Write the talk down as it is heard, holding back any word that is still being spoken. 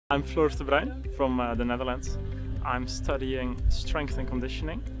I'm Floris De Bruin from the Netherlands. I'm studying strength and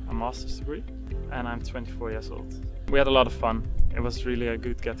conditioning, a master's degree, and I'm 24 years old. We had a lot of fun. It was really a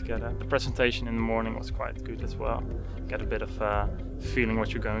good get-together. The presentation in the morning was quite good as well. Get a bit of feeling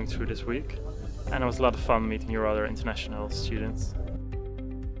what you're going through this week. And it was a lot of fun meeting your other international students.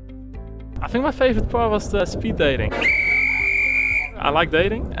 I think my favorite part was the speed dating. I like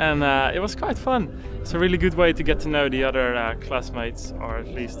dating, and it was quite fun. It's a really good way to get to know the other classmates, or at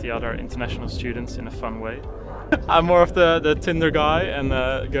least the other international students, in a fun way. I'm more of the Tinder guy and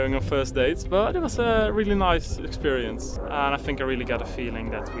going on first dates, but it was a really nice experience. And I think I really got a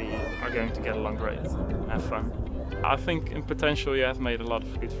feeling that we are going to get along great and have fun. I think in potential you have made a lot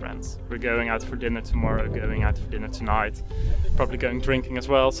of good friends. We're going out for dinner tomorrow, going out for dinner tonight, probably going drinking as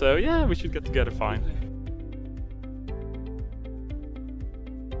well, so yeah, we should get together fine.